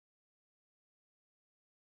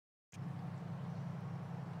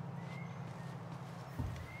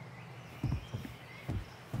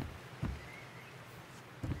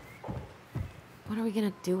are we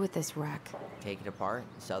gonna do with this wreck? Take it apart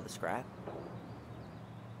and sell the scrap.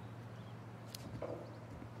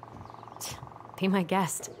 Be my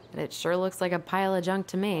guest, but it sure looks like a pile of junk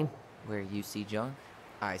to me. Where you see junk,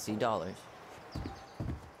 I see dollars.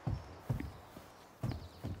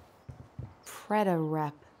 Preda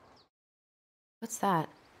rep. What's that?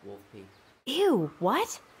 Wolf pee. Ew,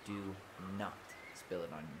 what? Do not spill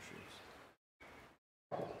it on your shoes.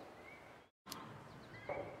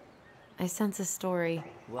 I sense a story.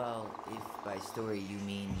 Well, if by story you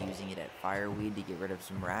mean using it at fireweed to get rid of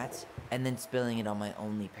some rats, and then spilling it on my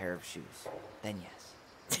only pair of shoes, then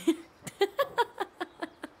yes.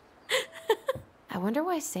 I wonder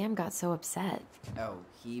why Sam got so upset. Oh,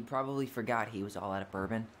 he probably forgot he was all out of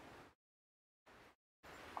bourbon.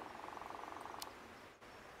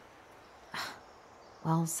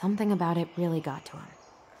 Well, something about it really got to him.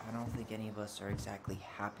 I don't think any of us are exactly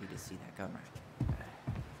happy to see that gun rack.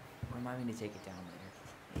 Remind me to take it down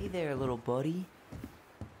later. Hey there, little buddy.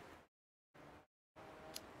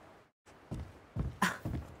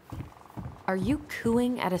 Are you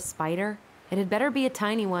cooing at a spider? It had better be a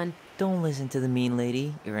tiny one. Don't listen to the mean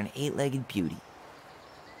lady. You're an 8-legged beauty.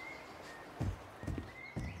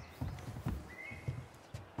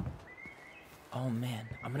 Oh man,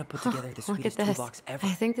 I'm gonna put together the sweetest toolbox ever. I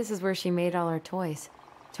think this is where she made all her toys.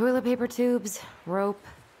 Toilet paper tubes, rope,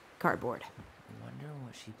 cardboard. I wonder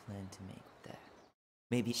what she planned to make with that.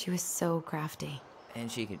 Maybe She was so crafty.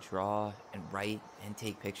 And she could draw and write and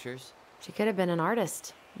take pictures. She could have been an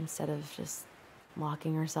artist instead of just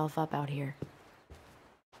locking herself up out here.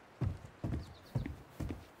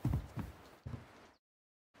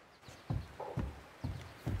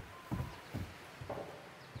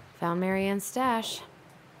 Found Marianne's stash.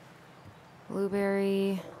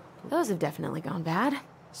 Blueberry. Those have definitely gone bad.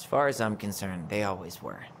 As far as I'm concerned, they always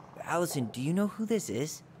were. Alyson, do you know who this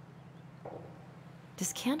is?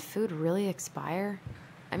 Does canned food really expire?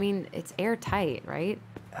 I mean, it's airtight, right?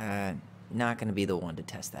 Not gonna be the one to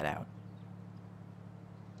test that out.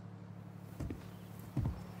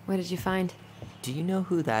 What did you find? Do you know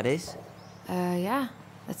who that is? Yeah.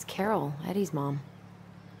 That's Carol, Eddie's mom.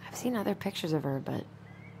 I've seen other pictures of her, but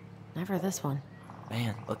never this one.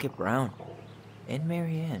 Man, look at Brown. And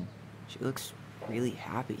Marianne. She looks really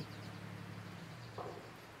happy.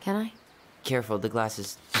 Can I? Careful, the glass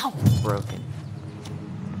is broken.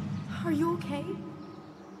 Are you okay?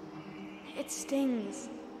 It stings.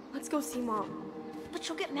 Let's go see Mom. But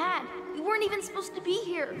she'll get mad. We weren't even supposed to be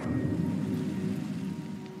here.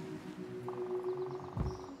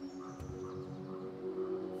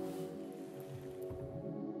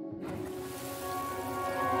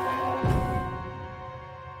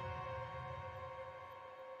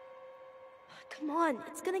 Come on,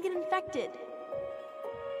 it's gonna get infected.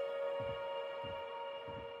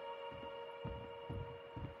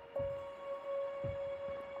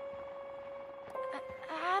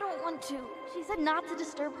 I don't want to. She said not to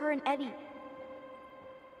disturb her and Eddie.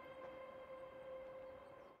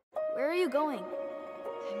 Where are you going?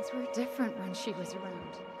 Things were different when she was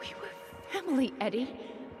around. We were family, Eddie.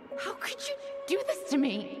 How could you do this to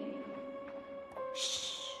me?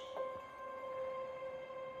 Shh.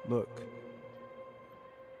 Look,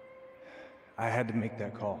 I had to make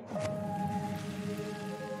that call.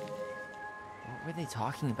 What were they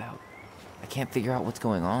talking about? I can't figure out what's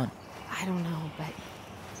going on. I don't know, but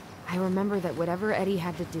I remember that whatever Eddie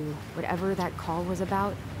had to do, whatever that call was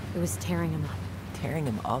about, it was tearing him up. Tearing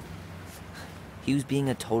him up? He was being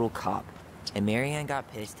a total cop, and Marianne got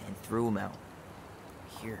pissed and threw him out.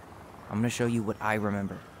 Here, I'm gonna show you what I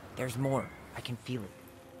remember. There's more. I can feel it.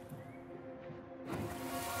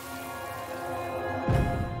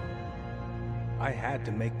 I had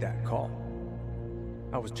to make that call.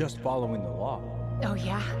 I was just following the law. Oh,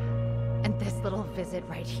 yeah? And this little visit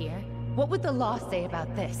right here? What would the law say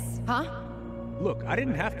about this, huh? Look, I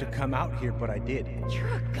didn't have to come out here, but I did. You're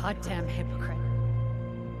a goddamn hypocrite.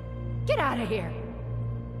 Get out of here!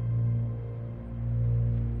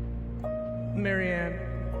 Marianne.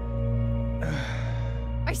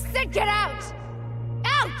 I said get out!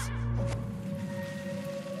 Out!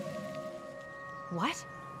 What?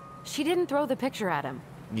 She didn't throw the picture at him.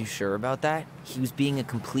 You sure about that? He was being a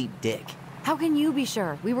complete dick. How can you be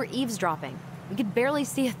sure? We were eavesdropping. We could barely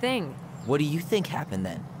see a thing. What do you think happened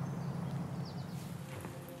then?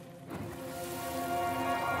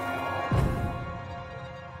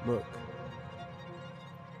 Look,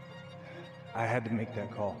 I had to make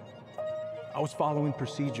that call. I was following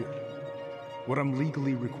procedure, what I'm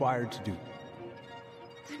legally required to do.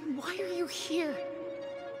 Then why are you here?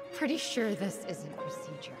 Pretty sure this isn't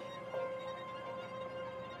procedure.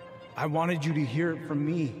 I wanted you to hear it from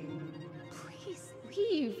me. Please,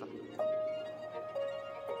 leave.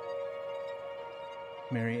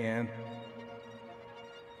 Mary Ann,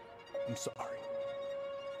 I'm sorry.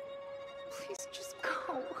 Please just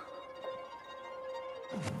go.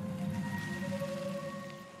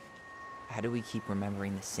 How do we keep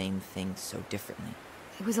remembering the same things so differently?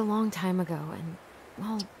 It was a long time ago, and,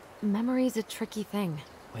 well, memory's a tricky thing.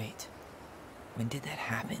 Wait, when did that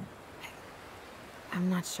happen? I'm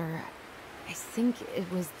not sure. I think it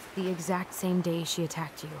was the exact same day she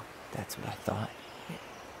attacked you. That's what I thought.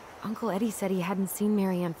 Uncle Eddie said he hadn't seen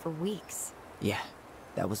Marianne for weeks. Yeah,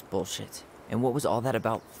 that was bullshit. And what was all that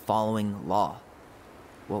about following law?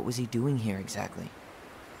 What was he doing here exactly?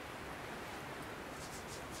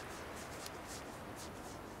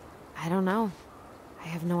 I don't know. I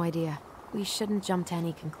have no idea. We shouldn't jump to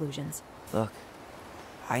any conclusions. Look,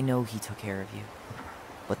 I know he took care of you,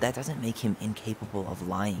 but that doesn't make him incapable of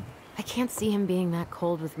lying. I can't see him being that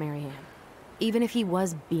cold with Marianne, even if he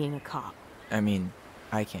was being a cop. I mean,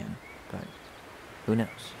 I can, but who knows?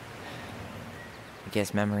 I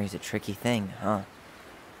guess memory's a tricky thing, huh?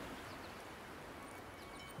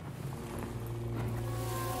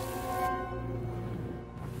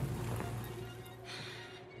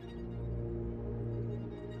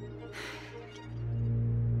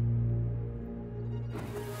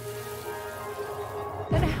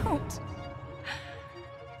 Get out!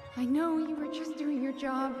 I know you were just doing your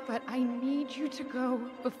job, but I need you to go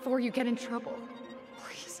before you get in trouble.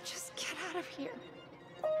 Please, just get out of here.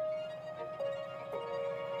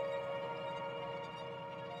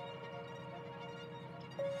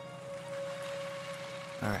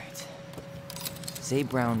 Alright. Say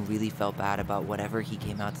Brown really felt bad about whatever he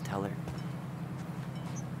came out to tell her.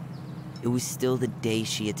 It was still the day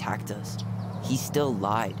she attacked us. He still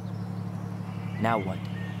lied. Now what?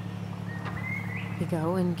 We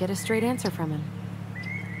go and get a straight answer from him.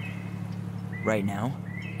 Right now?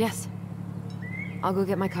 Yes. I'll go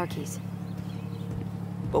get my car keys.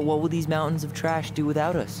 But what will these mountains of trash do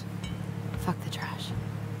without us? Fuck the trash.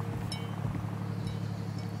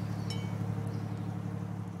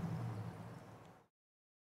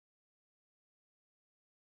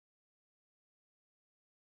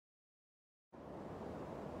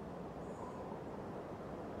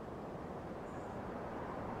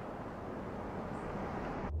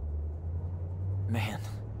 Man,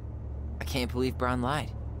 I can't believe Brown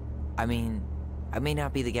lied. I mean, I may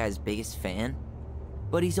not be the guy's biggest fan,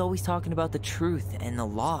 but he's always talking about the truth and the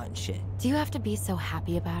law and shit. Do you have to be so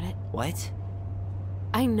happy about it? What?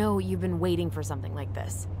 I know you've been waiting for something like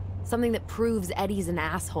this. Something that proves Eddie's an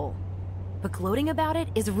asshole. But gloating about it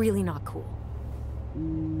is really not cool.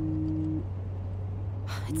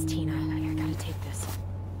 It's Tina. I gotta take this.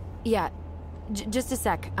 Yeah, just a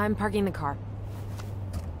sec. I'm parking the car.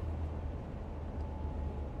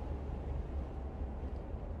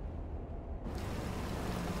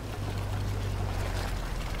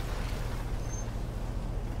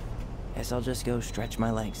 Guess I'll just go stretch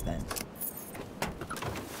my legs then.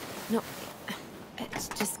 No,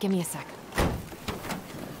 just give me a sec.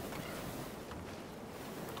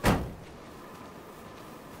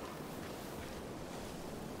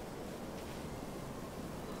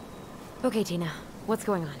 Okay, Tina, what's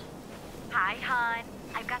going on? Hi, hon.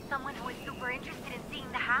 I've got someone who is super interested in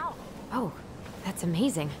seeing the house. Oh, that's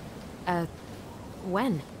amazing.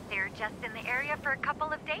 When? They're just in the area for a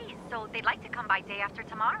couple of days, so they'd like to come by day after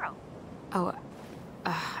tomorrow. Oh,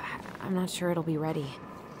 I'm not sure it'll be ready.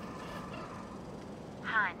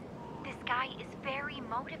 Hon, this guy is very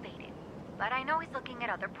motivated, but I know he's looking at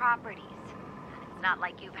other properties. It's not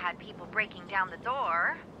like you've had people breaking down the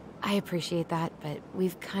door. I appreciate that, but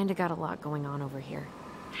we've kinda got a lot going on over here.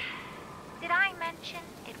 Did I mention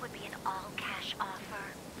it would be an all-cash offer?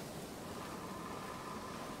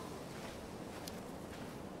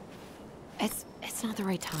 It's not the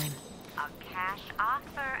right time. A cash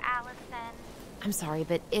offer, Alyson. I'm sorry,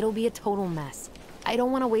 but it'll be a total mess. I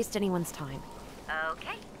don't want to waste anyone's time.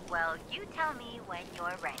 Okay, well, you tell me when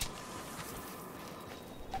you're ready.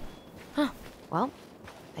 Huh. Well,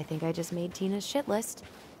 I think I just made Tina's shit list.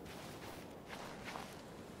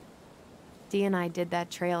 Dee and I did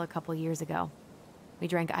that trail a couple years ago. We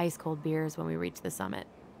drank ice-cold beers when we reached the summit.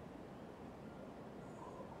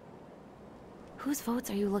 Whose votes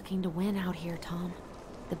are you looking to win out here, Tom?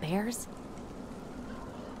 The Bears?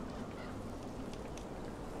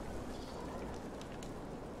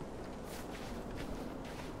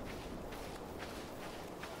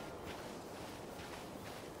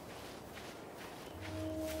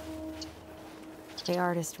 The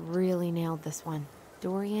artist really nailed this one.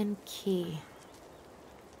 Dorian Key.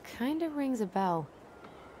 Kinda rings a bell.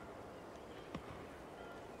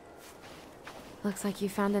 Looks like you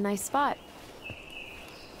found a nice spot.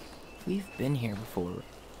 We've been here before.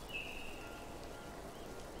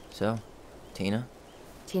 So, Tina?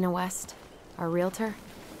 Tina West, our realtor.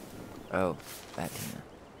 Oh, that Tina.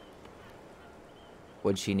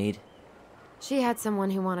 What'd she need? She had someone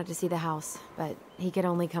who wanted to see the house, but he could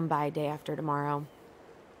only come by day after tomorrow.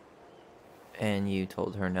 And you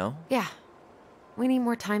told her no? Yeah. We need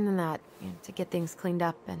more time than that, to get things cleaned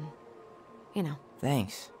up and,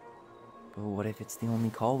 Thanks. But what if it's the only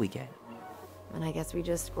call we get? And I guess we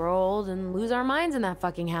just grow old and lose our minds in that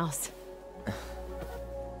fucking house.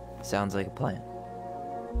 Sounds like a plan.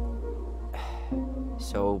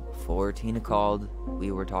 So, before Tina called,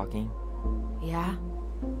 we were talking. Yeah?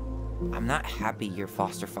 I'm not happy your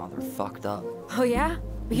foster father fucked up. Oh yeah?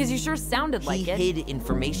 Because you sure sounded like it. He hid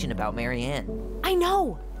information about Marianne. I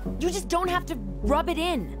know! You just don't have to rub it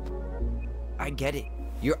in. I get it.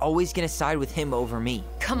 You're always gonna side with him over me.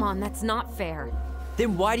 Come on, that's not fair.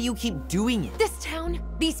 Then why do you keep doing it? This town,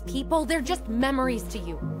 these people, they're just memories to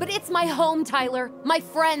you. But it's my home, Tyler. My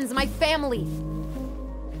friends, my family.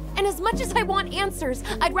 And as much as I want answers,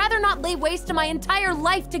 I'd rather not lay waste to my entire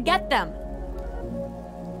life to get them.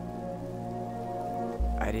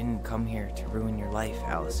 I didn't come here to ruin your life,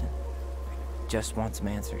 Alyson. I just want some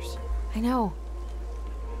answers. I know.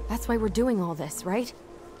 That's why we're doing all this, right?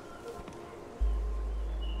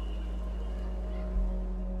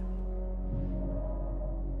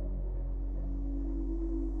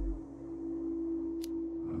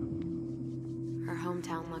 Our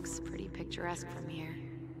hometown looks pretty picturesque from here,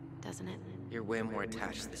 doesn't it? You're way more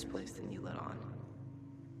attached to this place than you let on.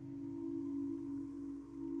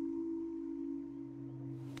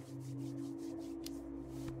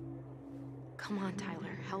 Come on,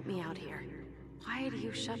 Tyler, help me out here. Why do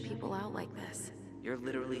you shut people out like this? You're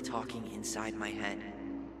literally talking inside my head.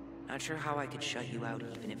 Not sure how I could shut you out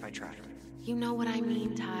even if I tried. You know what I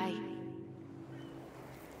mean, Ty.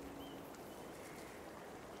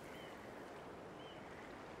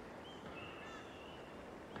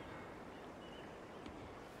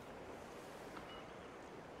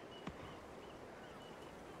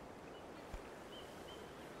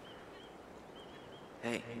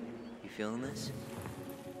 Hey, you feeling this?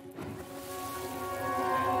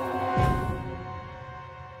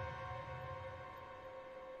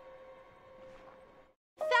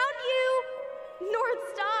 North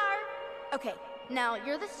Star! Okay, now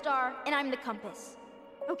you're the star and I'm the compass.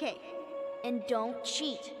 Okay, and don't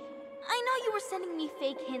cheat. I know you were sending me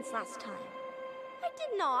fake hints last time. I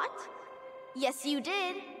did not. Yes, you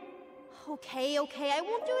did. Okay, I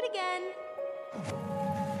won't do it again.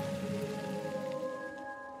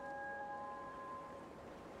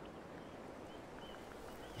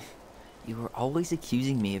 You were always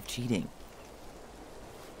accusing me of cheating.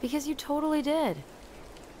 Because you totally did.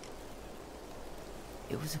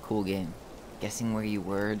 It was a cool game. Guessing where you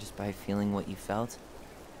were just by feeling what you felt.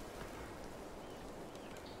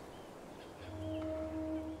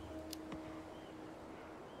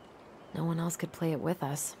 No one else could play it with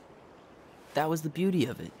us. That was the beauty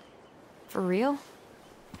of it. For real?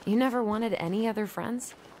 You never wanted any other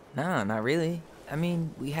friends? Nah, not really. I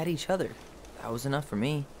mean, we had each other. That was enough for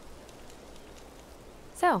me.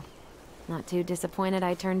 So, not too disappointed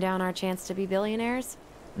I turned down our chance to be billionaires?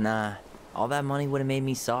 Nah, all that money would have made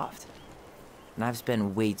me soft. And I've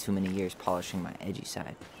spent way too many years polishing my edgy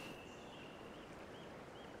side.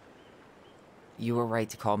 You were right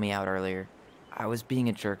to call me out earlier. I was being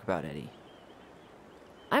a jerk about Eddie.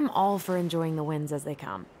 I'm all for enjoying the wins as they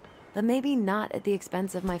come. But maybe not at the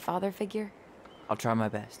expense of my father figure? I'll try my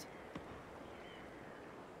best.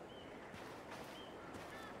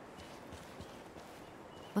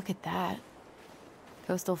 Look at that.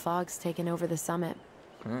 Coastal fog's taken over the summit.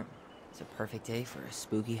 It's a perfect day for a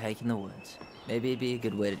spooky hike in the woods. Maybe it'd be a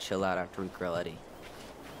good way to chill out after we grill Eddie.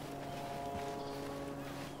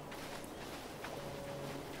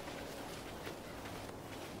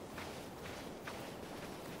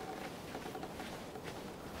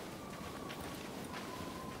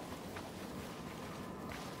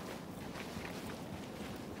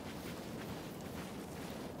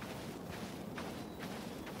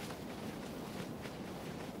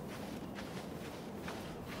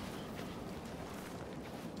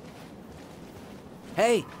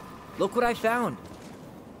 Hey, look what I found.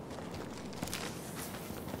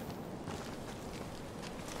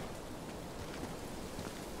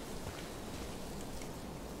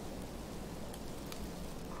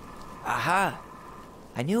 Aha!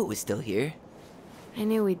 I knew it was still here. I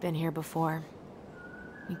knew we'd been here before.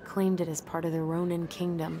 We claimed it as part of the Ronan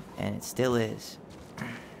kingdom. And it still is.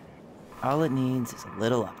 All it needs is a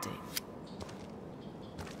little update.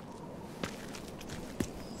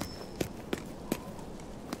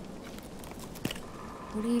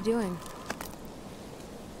 What are you doing?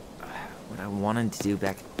 What I wanted to do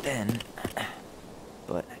back then,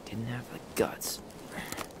 but I didn't have the guts.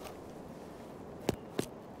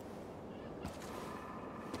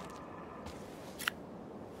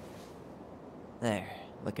 There,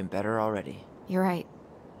 looking better already. You're right.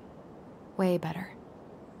 Way better.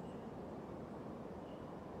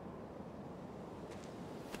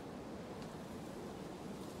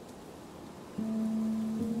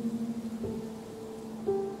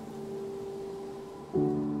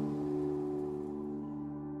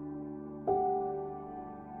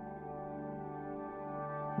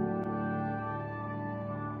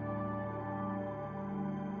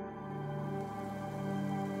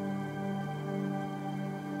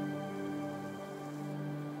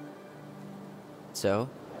 So,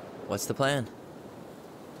 what's the plan?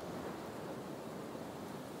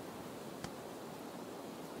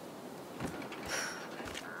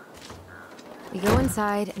 We go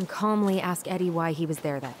inside and calmly ask Eddie why he was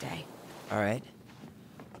there that day. All right.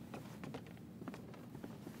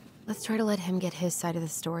 Let's try to let him get his side of the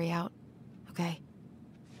story out, okay?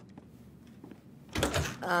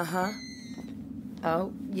 Uh-huh.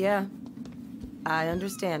 Oh, yeah. I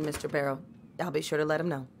understand, Mr. Barrow. I'll be sure to let him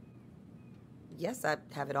know. Yes, I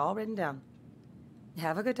have it all written down.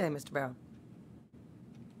 Have a good day, Mr. Barrow.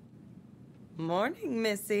 Morning,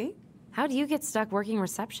 Missy. How'd you get stuck working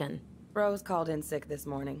reception? Rose called in sick this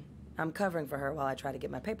morning. I'm covering for her while I try to get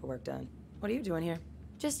my paperwork done. What are you doing here?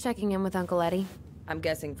 Just checking in with Uncle Eddie. I'm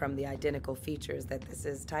guessing from the identical features that this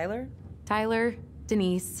is Tyler? Tyler,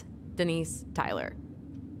 Denise, Tyler.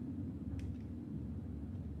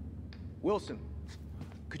 Wilson,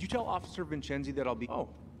 could you tell Officer Vincenzi that I'll be... Oh,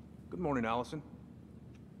 good morning, Alyson.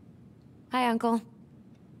 Hi, Uncle.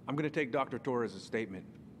 I'm gonna take Dr. Torres' statement.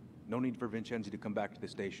 No need for Vincenzi to come back to the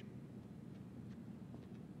station.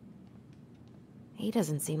 He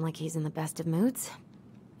doesn't seem like he's in the best of moods.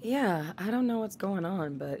 Yeah, I don't know what's going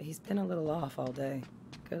on, but he's been a little off all day.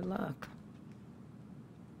 Good luck.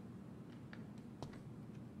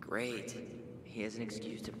 Great. He has an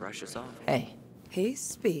excuse to brush us off. Hey. He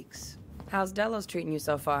speaks. How's Delos treating you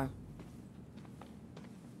so far?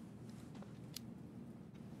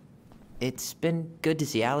 It's been good to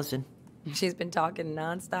see Alyson. She's been talking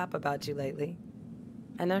nonstop about you lately.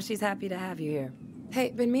 I know she's happy to have you here.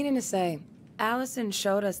 Hey, been meaning to say, Alyson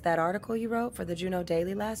showed us that article you wrote for the Juneau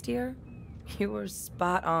Daily last year. You were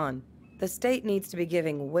spot on. The state needs to be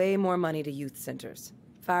giving way more money to youth centers.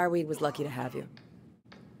 Fireweed was lucky to have you.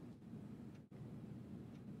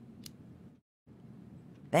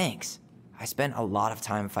 Thanks. I spent a lot of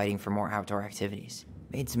time fighting for more outdoor activities.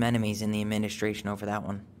 Made some enemies in the administration over that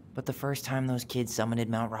one. But the first time those kids summited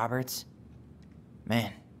Mount Roberts,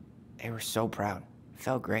 man, they were so proud. It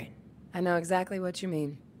felt great. I know exactly what you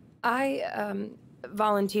mean. I,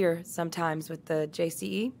 volunteer sometimes with the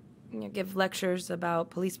JCE. Give lectures about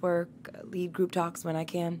police work, lead group talks when I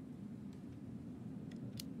can.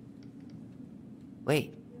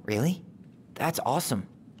 Wait, really? That's awesome.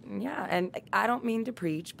 Yeah, and I don't mean to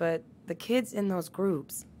preach, but the kids in those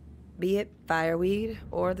groups, be it Fireweed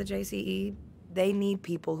or the JCE, they need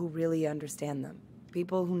people who really understand them.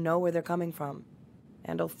 People who know where they're coming from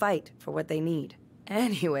and will fight for what they need.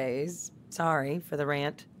 Anyways, sorry for the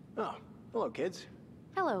rant. Oh, hello, kids.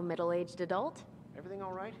 Hello, middle-aged adult. Everything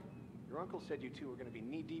all right? Your uncle said you two were going to be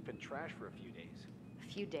knee-deep in trash for a few days. A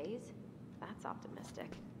few days? That's optimistic.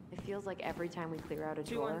 It feels like every time we clear out a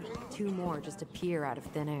drawer, two more just appear out of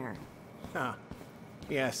thin air. Huh.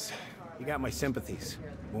 Yes, you got my sympathies.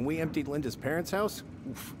 When we emptied Linda's parents' house,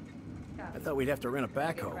 oof, I thought we'd have to rent a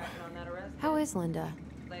backhoe. How is Linda?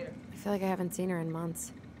 I feel like I haven't seen her in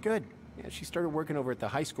months. Good. Yeah, she started working over at the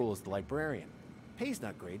high school as the librarian. Pay's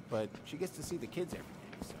not great, but she gets to see the kids every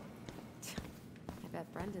day, so... I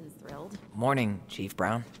bet Brendan's thrilled. Morning, Chief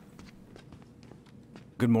Brown.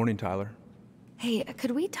 Good morning, Tyler. Hey,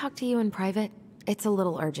 could we talk to you in private? It's a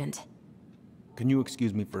little urgent. Can you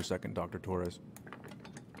excuse me for a second, Dr. Torres?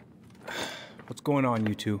 What's going on,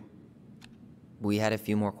 you two? We had a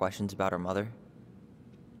few more questions about her mother.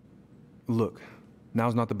 Look,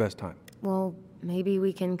 now's not the best time. Well, maybe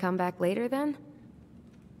we can come back later then?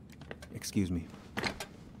 Excuse me.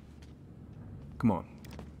 Come on.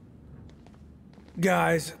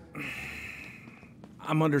 Guys,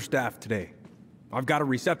 I'm understaffed today. I've got a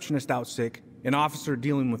receptionist out sick, an officer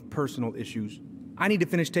dealing with personal issues. I need to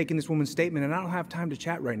finish taking this woman's statement, and I don't have time to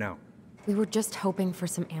chat right now. We were just hoping for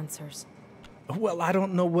some answers. Well, I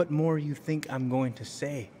don't know what more you think I'm going to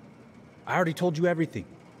say. I already told you everything.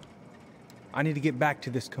 I need to get back to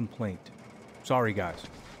this complaint. Sorry, guys.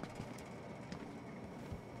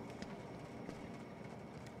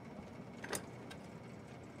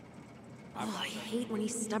 Oh, I hate when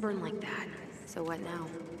he's stubborn like that. So what now?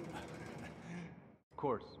 Of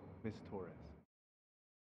course, Miss Torres.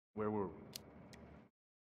 Where were we?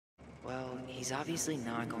 Well, he's obviously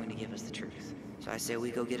not going to give us the truth. So I say we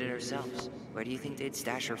go get it ourselves. Where do you think they'd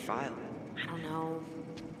stash her file? I don't know.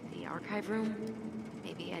 The archive room?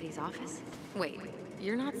 Maybe Eddie's office? Wait,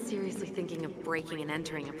 you're not seriously thinking of breaking and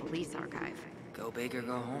entering a police archive? Go big or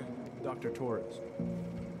go home. Dr. Torres,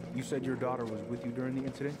 you said your daughter was with you during the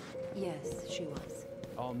incident? Yes, she was.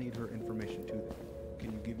 I'll need her information too then.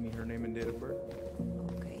 Can you give me her name and date of birth?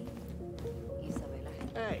 Okay.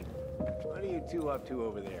 Isabela. Hey, what are you two up to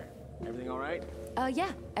over there? Everything all right?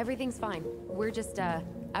 Yeah, everything's fine. We're just,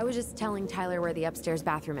 I was just telling Tyler where the upstairs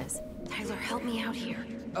bathroom is. Tyler, help me out here.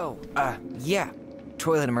 Oh, yeah.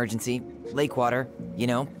 Toilet emergency. Lake water. You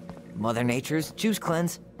know, Mother Nature's juice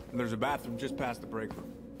cleanse. There's a bathroom just past the break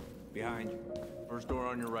room. Behind you. First door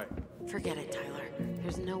on your right. Forget it, Tyler.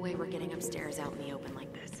 There's no way we're getting upstairs out in the open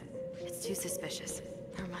like this. It's too suspicious.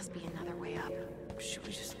 There must be another way up. Should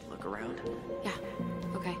we just look around? Yeah,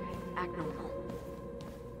 okay. Act normal.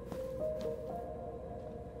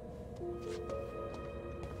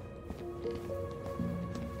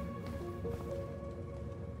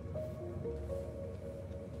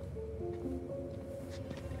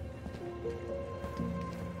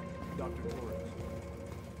 Dr. Torres,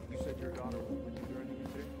 you said your daughter was with you during the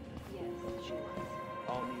incident? Yes, she was.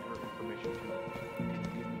 I'll need her information too. Can you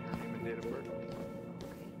give me her name and date of birth?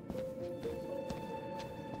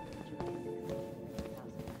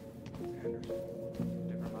 Anderson.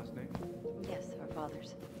 Different last name? Yes, her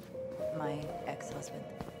father's. My ex-husband.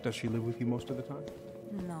 Does she live with you most of the time?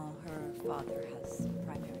 No, her father has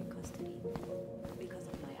primary custody because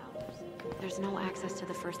of my hours. There's no access to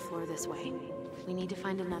the first floor this way. We need to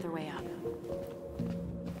find another way up.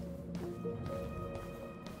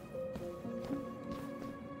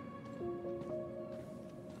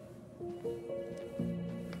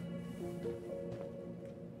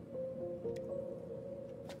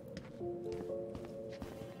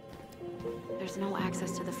 There's no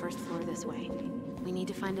access to the first floor this way. We need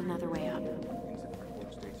to find another way up. Incident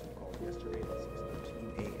report states you called yesterday at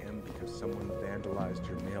 6:13 a.m. because someone vandalized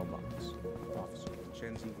your mailbox. Officer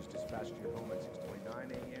Vincenzi was dispatched to your home at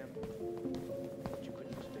 6:29 a.m. But you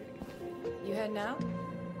couldn't stay together. You heading out?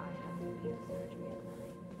 I have to be at surgery at 9.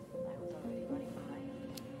 I was already running behind.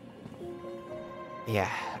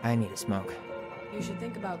 Yeah, I need a smoke. You should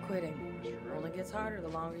think about quitting. It only gets harder the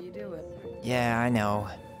longer you do it. Yeah, I know.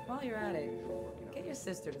 While you're at it, get your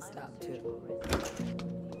sister to stop too.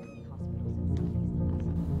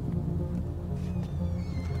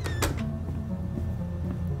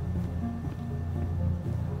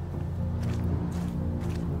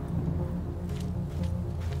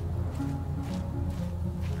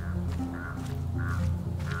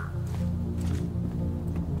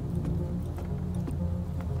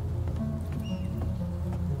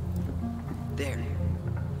 There.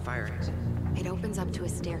 Fire exit. It opens up to a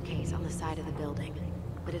staircase on the side of the building,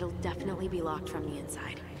 but it'll definitely be locked from the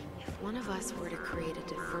inside. If one of us were to create a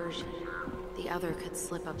diversion, the other could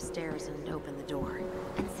slip upstairs and open the door.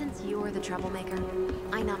 And since you're the troublemaker,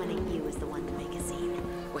 I nominate you as the one to make a scene.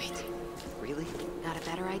 Wait, really? Got a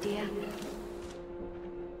better idea?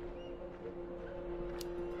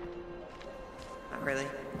 Not really.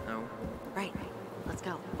 No. Right. Let's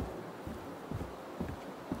go.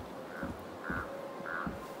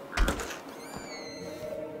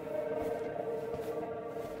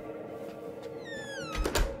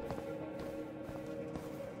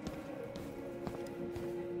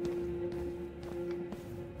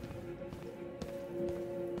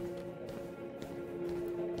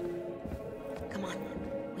 Come on.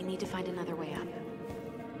 We need to find another way up.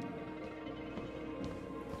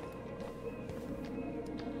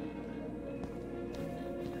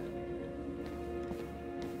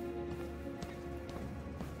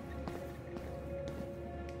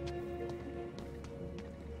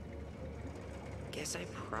 Guess I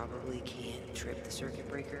probably can't trip the circuit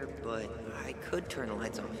breaker, but I could turn the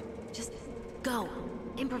lights off. Just go.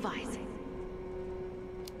 Improvise.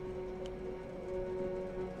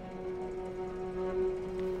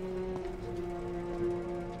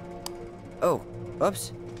 Oh,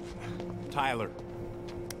 oops. Tyler.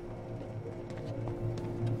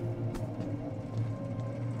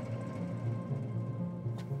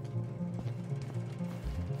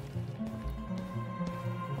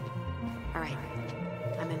 All right.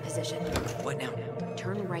 I'm in position. What now?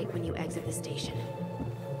 Turn right when you exit the station.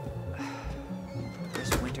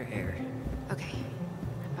 Crisp winter air. Okay.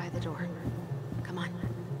 I'm by the door. Come on.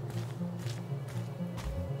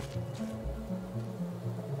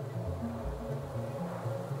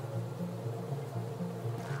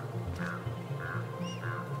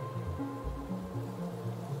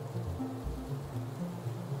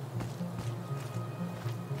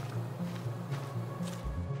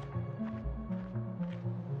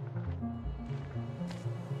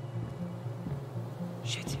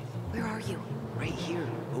 Shit. Where are you? Right here.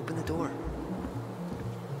 Open the door.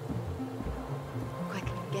 Quick,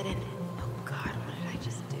 get in. Oh God, what did I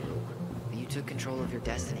just do? You took control of your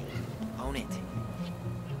destiny. Own it.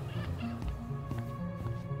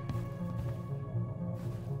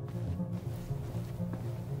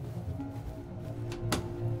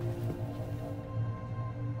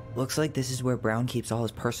 Looks like this is where Brown keeps all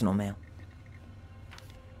his personal mail.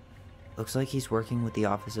 Looks like he's working with the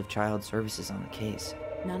Office of Child Services on the case.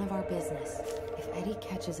 None of our business. If Eddie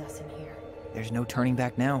catches us in here. There's no turning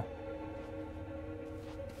back now.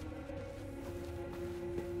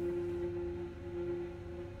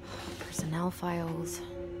 Personnel files,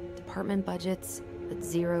 department budgets, but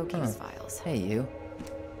zero case files. Hey, you.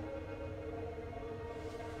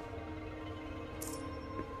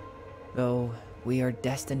 Though we are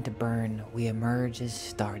destined to burn, we emerge as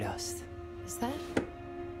stardust. Is that?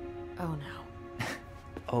 Oh no.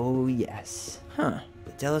 Oh, yes. Huh.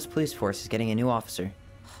 The Delos Police Force is getting a new officer.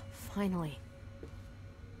 Finally.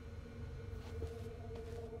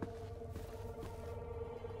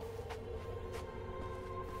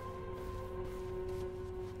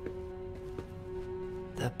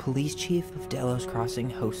 The police chief of Delos Crossing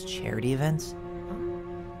hosts charity events?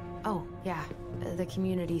 Oh, yeah. The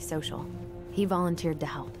community social. He volunteered to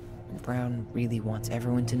help. Brown really wants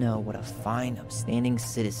everyone to know what a fine, upstanding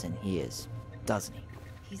citizen he is, doesn't he?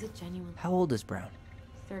 He's a genuine... How old is Brown?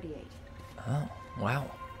 38. Oh, wow.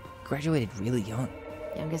 Graduated really young.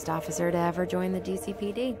 Youngest officer to ever join the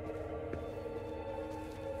DCPD.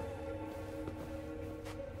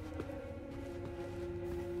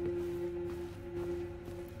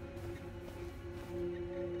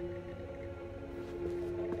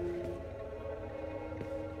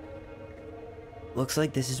 Looks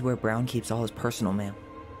like this is where Brown keeps all his personal mail.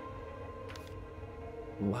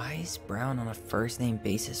 Why is Brown on a first-name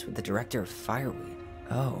basis with the director of Fireweed?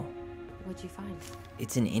 Oh. What'd you find?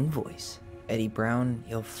 It's an invoice. Eddie Brown,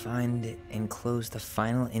 you'll find enclosed the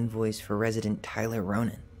final invoice for resident Tyler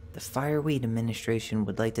Ronan. The Fireweed administration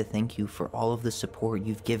would like to thank you for all of the support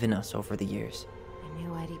you've given us over the years. I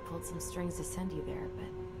knew Eddie pulled some strings to send you there, but...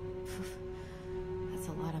 that's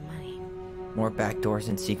a lot of money. More backdoors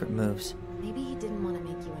and secret moves. Maybe he didn't want to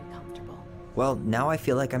make you uncomfortable. Well, now I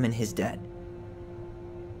feel like I'm in his debt.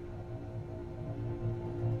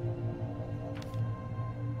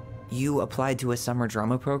 You applied to a summer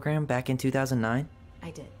drama program back in 2009?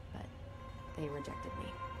 I did, but they rejected me.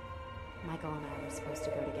 Michael and I were supposed to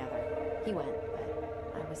go together. He went,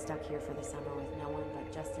 but I was stuck here for the summer with no one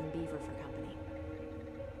but Justin Beaver for company.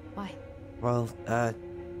 Why? Well,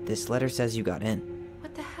 this letter says you got in.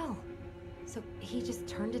 What the hell? So he just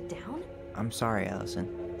turned it down? I'm sorry, Alyson.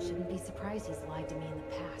 Shouldn't be surprised he's lied to me in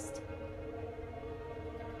the past.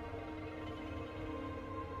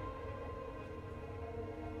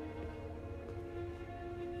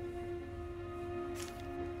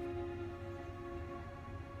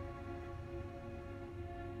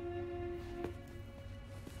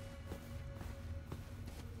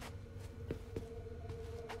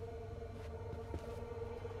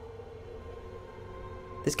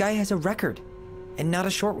 This guy has a record, and not a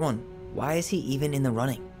short one. Why is he even in the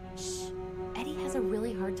running? Shh. Eddie has a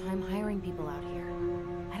really hard time hiring people out here.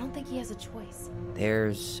 I don't think he has a choice.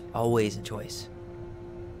 There's always a choice.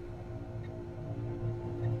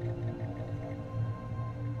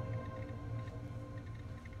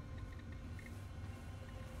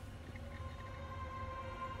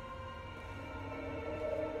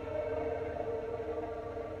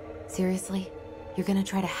 Seriously? You're gonna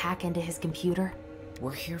try to hack into his computer?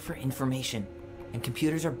 We're here for information, and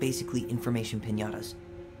computers are basically information piñatas.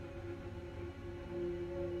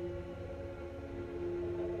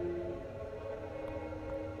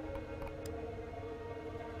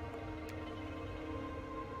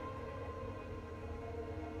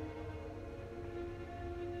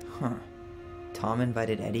 Huh. Tom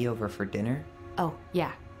invited Eddie over for dinner? Oh,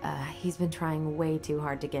 yeah. He's been trying way too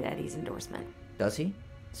hard to get Eddie's endorsement. Does he?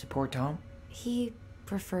 Support Tom? He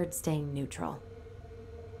preferred staying neutral.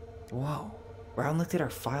 Whoa. Brown looked at our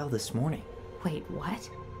file this morning. Wait, what?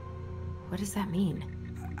 What does that mean?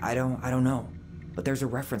 I don't know. But there's a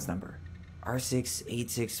reference number.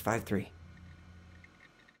 R68653.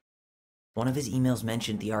 One of his emails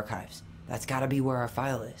mentioned the archives. That's gotta be where our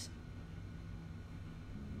file is.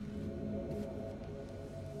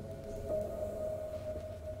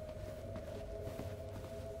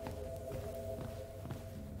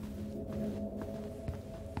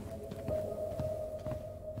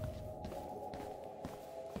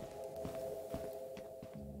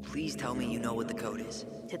 Please tell me you know what the code is.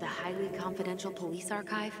 To the highly confidential police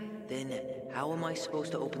archive? Then, how am I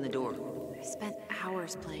supposed to open the door? I spent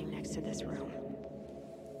hours playing next to this room.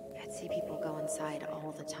 I'd see people go inside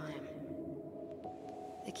all the time.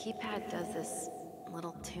 The keypad does this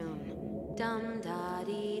little tune.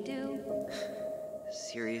 Dum-da-dee-doo.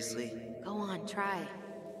 Seriously? Go on, try.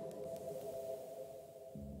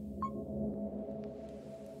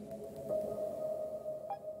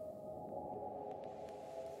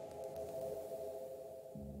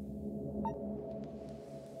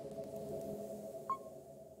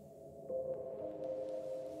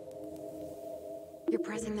 You're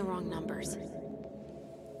pressing the wrong numbers.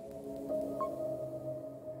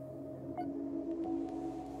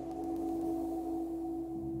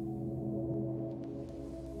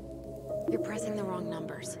 You're pressing the wrong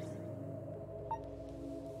numbers.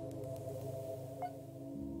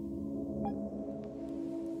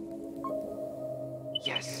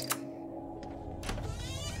 Yes.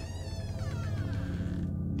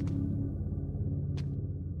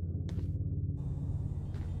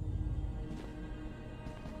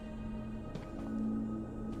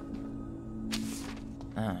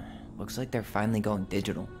 Looks like they're finally going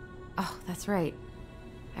digital. Oh, that's right.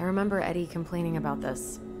 I remember Eddie complaining about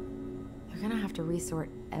this. They're gonna have to resort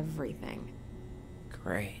everything.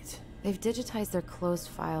 Great. They've digitized their closed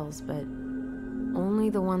files, but only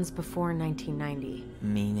the ones before 1990.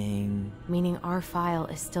 Meaning? Meaning our file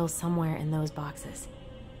is still somewhere in those boxes.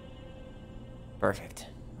 Perfect.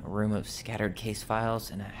 A room of scattered case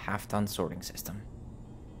files and a half-done sorting system.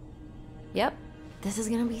 Yep. This is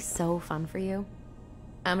gonna be so fun for you.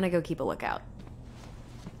 I'm gonna go keep a lookout.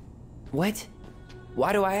 What?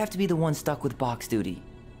 Why do I have to be the one stuck with box duty?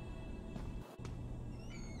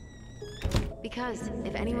 Because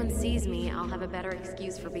if anyone sees me, I'll have a better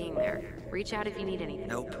excuse for being there. Reach out if you need anything.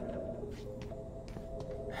 Nope.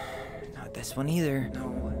 Not this one either.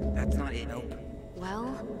 No, that's not it. Nope. Well?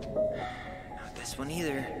 Not this one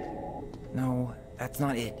either. No, that's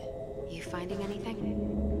not it. You finding anything?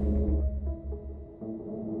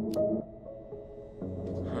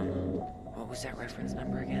 What was that reference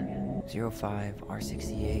number again? 05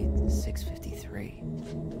 R68 653.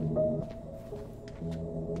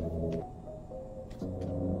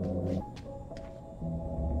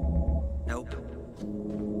 Nope.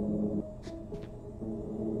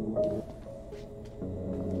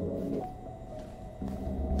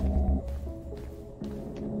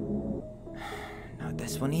 Not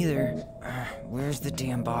this one either. Where's the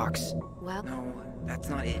damn box? Well? No, that's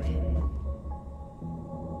not it.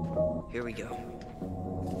 Here we go.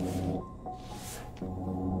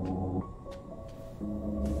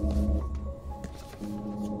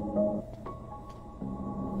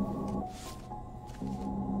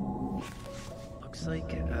 Looks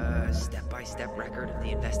like a step-by-step record of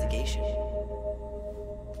the investigation.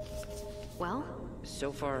 Well?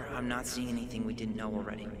 So far, I'm not seeing anything we didn't know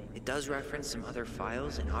already. It does reference some other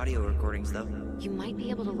files and audio recordings, though. You might be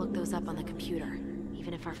able to look those up on the computer.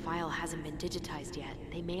 Even if our file hasn't been digitized yet,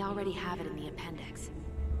 they may already have it in the appendix.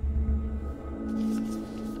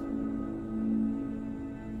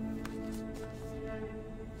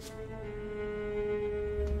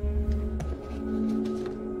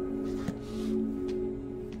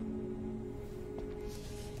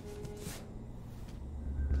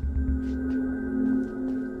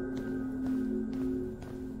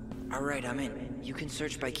 All right, I'm in. You can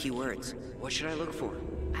search by keywords. What should I look for?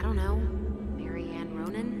 I don't know.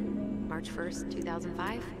 Ronan, March 1st,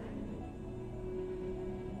 2005?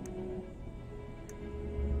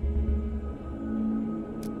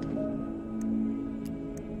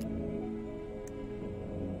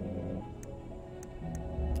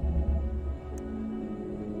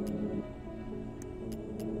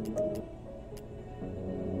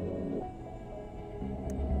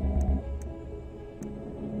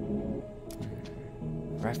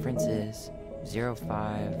 References 05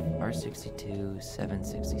 R62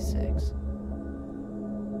 766.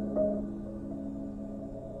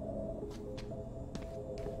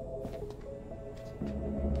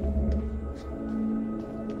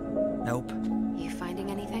 Nope. You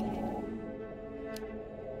finding anything?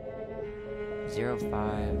 05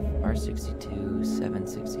 R62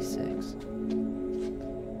 766.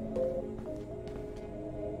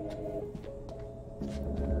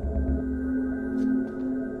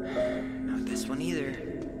 Not this one either.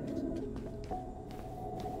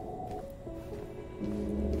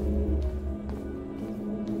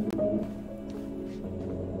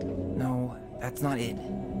 No, that's not it.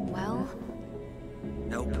 Well?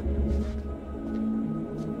 Nope.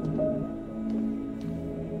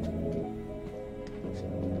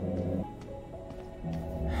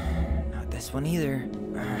 Not this one either.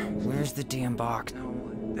 Where's the damn box?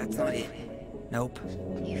 No, that's not it. Nope.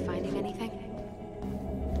 You finding anything?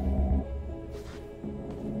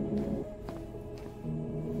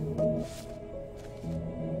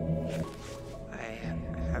 I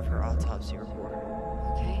have her autopsy report.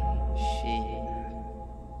 Okay.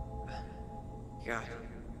 God.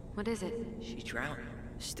 What is it? She drowned.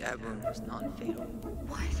 The stab wound was non-fatal.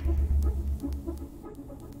 What?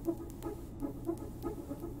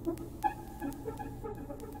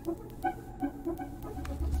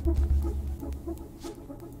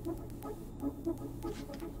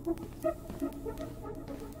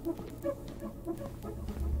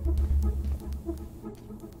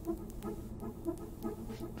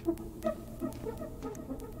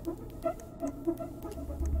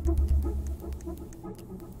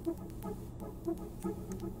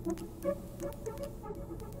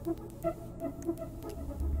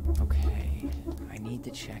 Okay, I need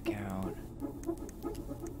to check out...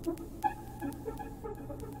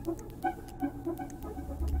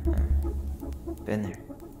 Been there,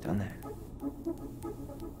 done that.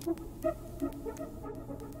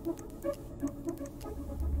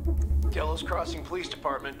 Delos Crossing Police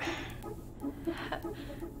Department.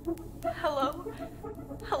 Hello?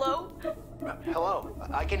 Hello? Hello,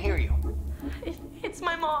 I can hear you. It's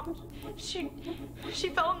my mom. She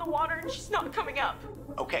fell in the water and she's not coming up.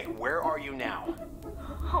 Okay, where are you now?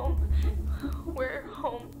 Home. We're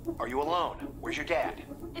home. Are you alone? Where's your dad?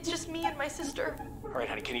 It's just me and my sister. All right,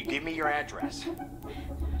 honey, can you give me your address?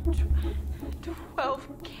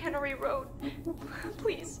 12 Cannery Road.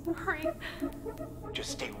 Please, hurry.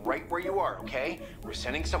 Just stay right where you are, okay? We're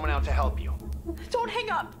sending someone out to help you. Don't hang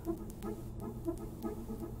up.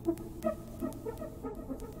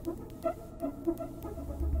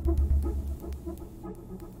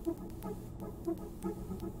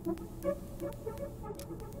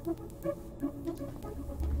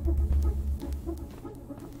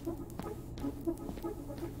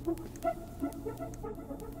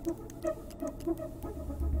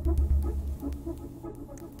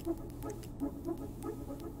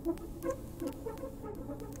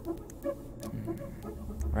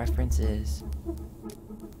 Reference is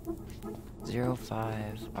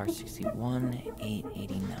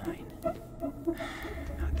 05R61-889.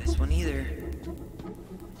 Not this one either.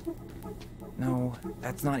 No,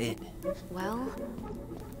 that's not it. Well,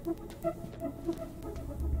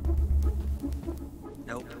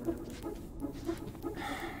 nope.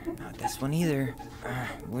 Not this one either.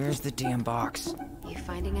 Where's the damn box? you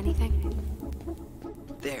finding anything?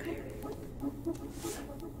 There.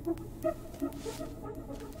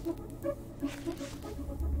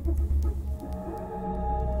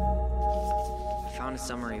 I found a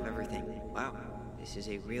summary of everything. Wow, this is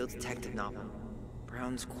a real detective novel.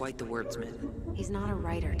 Brown's quite the wordsmith. He's not a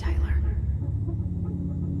writer, Tyler.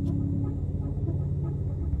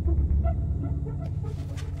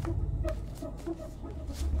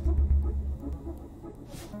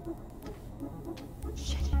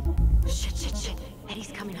 Shit.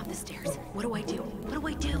 Eddie's coming up the stairs. What do I do?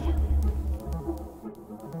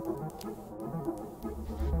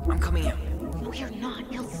 I'm coming out. No, you're not.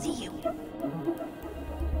 He'll see you.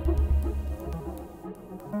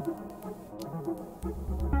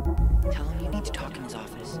 Tell him you need to talk in his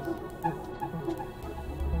office.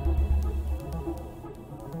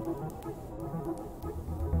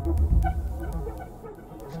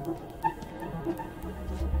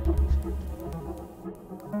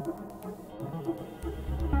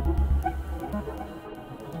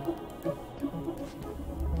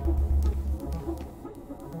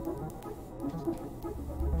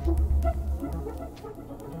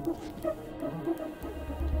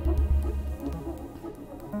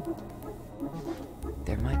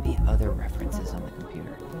 There might be other references on the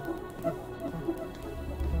computer.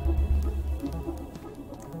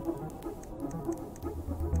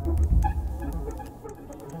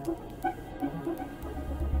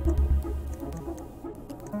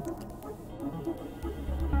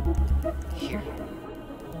 Here.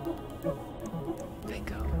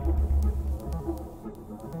 Bingo.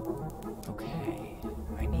 Okay,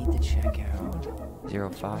 I need to check out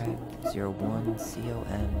 0501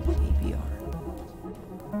 COM ABR.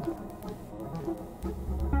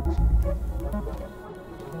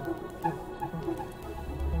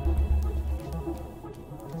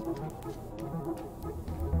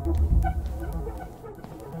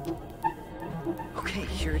 Okay,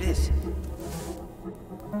 here it is.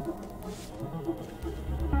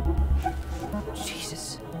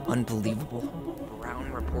 Jesus. Unbelievable.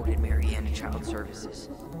 Brown reported Marianne to Child Services.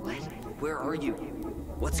 What? Where are you?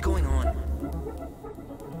 What's going on?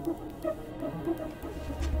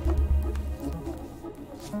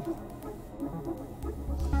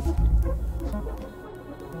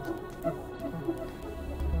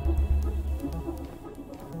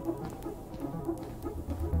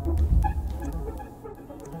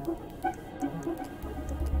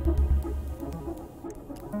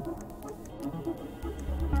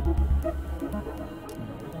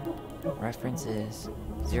 Reference is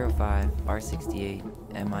 05R68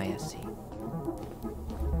 MISC.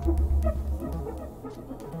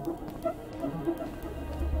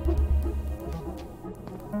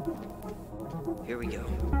 Here we go.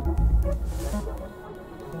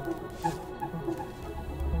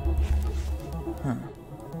 Huh.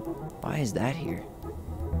 Why is that here?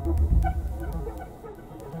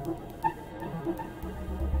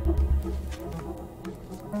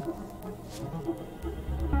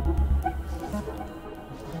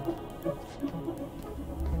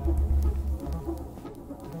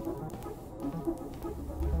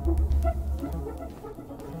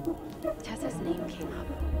 Tessa's name came up.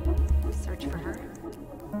 Search for her.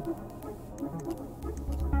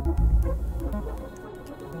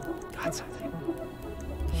 Got something.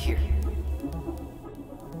 Here.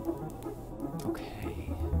 Okay,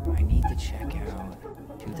 I need to check out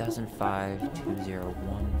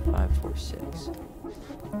 2005-201-546.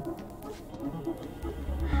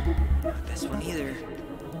 Not this one either.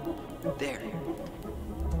 There.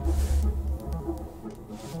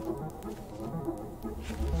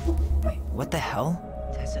 Wait, what the hell?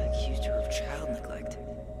 Tessa accused her of child neglect.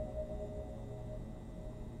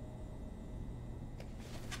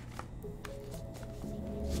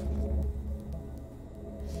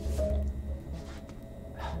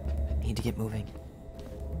 Need to get moving.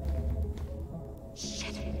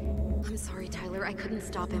 Shit. I'm sorry, Tyler. I couldn't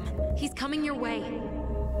stop him. He's coming your way.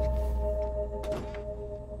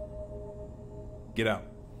 Get out.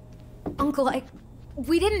 Uncle,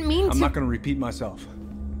 we didn't mean to. I'm not gonna repeat myself.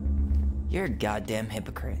 You're a goddamn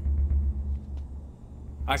hypocrite.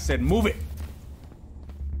 I said move it!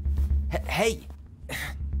 Hey!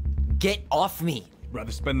 Get off me!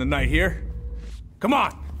 Rather spend the night here? Come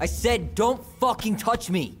on! I said don't fucking touch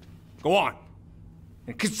me! Go on!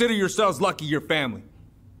 And consider yourselves lucky you're family.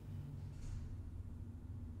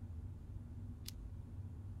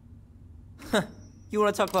 Huh. You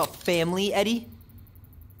wanna talk about family, Eddie?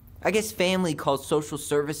 I guess family calls social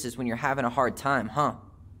services when you're having a hard time, huh?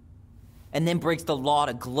 And then breaks the law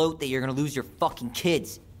to gloat that you're gonna lose your fucking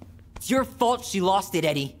kids. It's your fault she lost it,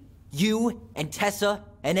 Eddie. You and Tessa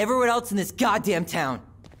and everyone else in this goddamn town.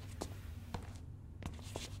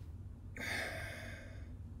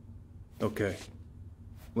 Okay.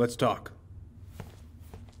 Let's talk.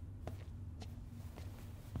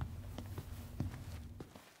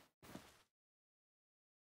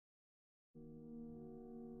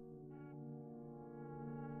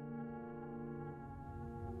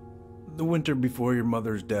 The winter before your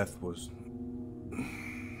mother's death was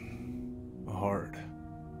hard.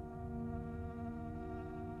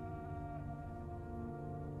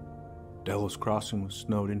 Delos Crossing was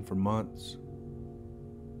snowed in for months.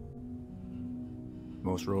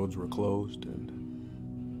 Most roads were closed and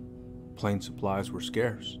plane supplies were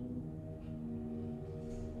scarce.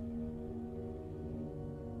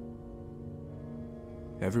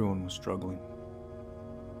 Everyone was struggling.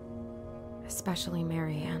 Especially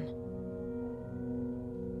Marianne.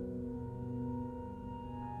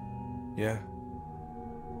 Yeah.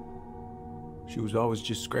 She was always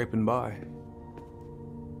just scraping by.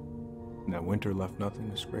 And that winter left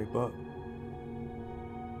nothing to scrape up.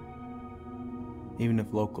 Even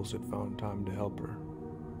if locals had found time to help her.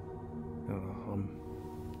 I don't know,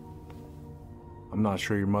 I'm not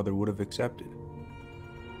sure your mother would have accepted.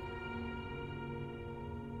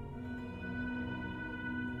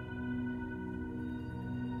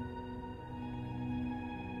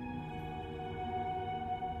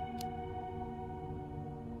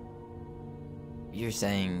 You're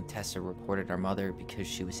saying Tessa reported our mother because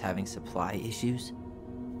she was having supply issues?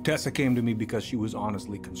 Tessa came to me because she was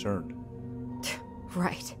honestly concerned.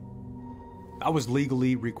 Right. I was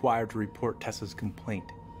legally required to report Tessa's complaint,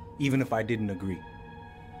 even if I didn't agree.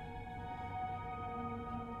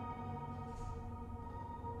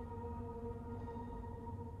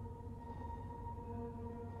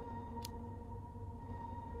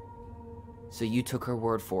 So you took her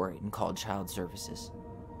word for it and called child services?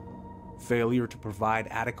 Failure to provide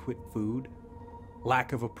adequate food,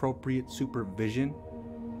 lack of appropriate supervision,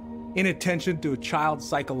 inattention to a child's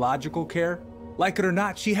psychological care. Like it or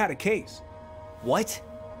not, she had a case. What?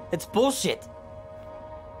 It's bullshit!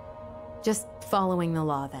 Just following the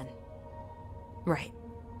law, then. Right.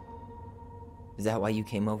 Is that why you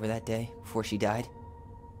came over that day, before she died?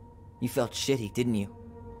 You felt shitty, didn't you?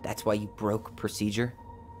 That's why you broke procedure?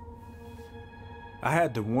 I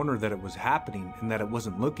had to warn her that it was happening and that it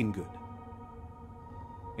wasn't looking good.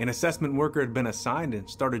 An assessment worker had been assigned and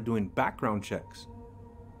started doing background checks.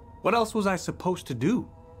 What else was I supposed to do?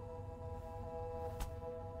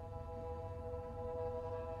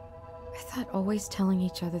 thought always telling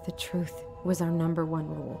each other the truth was our #1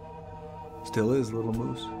 rule. Still is, little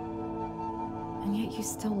moose. And yet you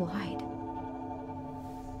still lied.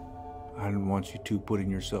 I didn't want you two putting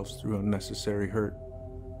yourselves through unnecessary hurt.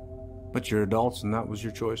 But you're adults and that was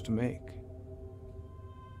your choice to make.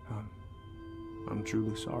 I'm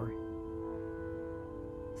truly sorry.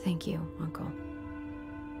 Thank you, Uncle.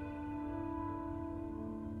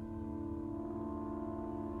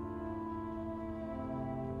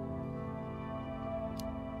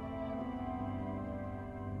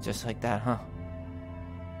 Just like that, huh?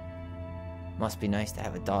 Must be nice to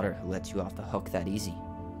have a daughter who lets you off the hook that easy.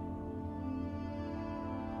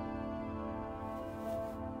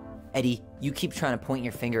 Eddie, you keep trying to point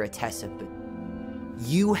your finger at Tessa, but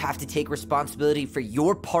you have to take responsibility for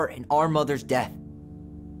your part in our mother's death.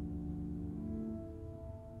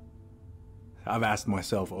 I've asked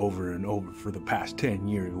myself over and over for the past 10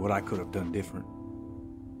 years what I could have done different.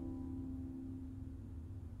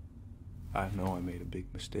 I know I made a big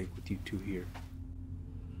mistake with you two here.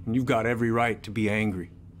 And you've got every right to be angry.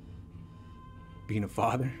 Being a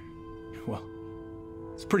father, well,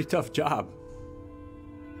 it's a pretty tough job.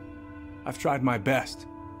 I've tried my best.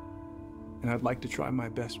 And I'd like to try my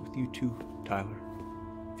best with you too, Tyler,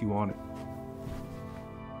 if you want it.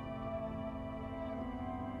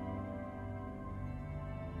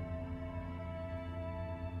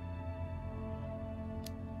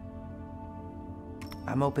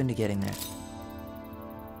 I'm open to getting there.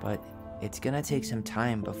 But it's gonna take some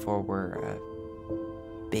time before we're a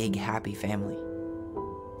big, happy family.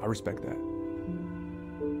 I respect that.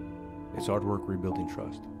 It's hard work rebuilding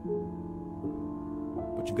trust.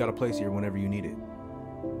 But you've got a place here whenever you need it.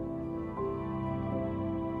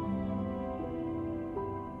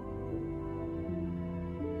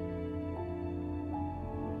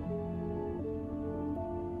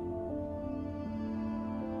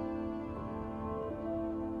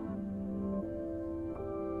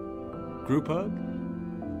 Group hug?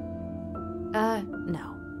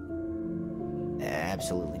 No.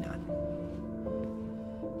 Absolutely not.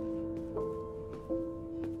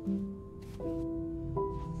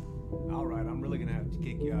 All right, I'm really gonna have to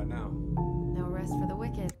kick you out now. No rest for the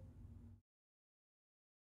wicked.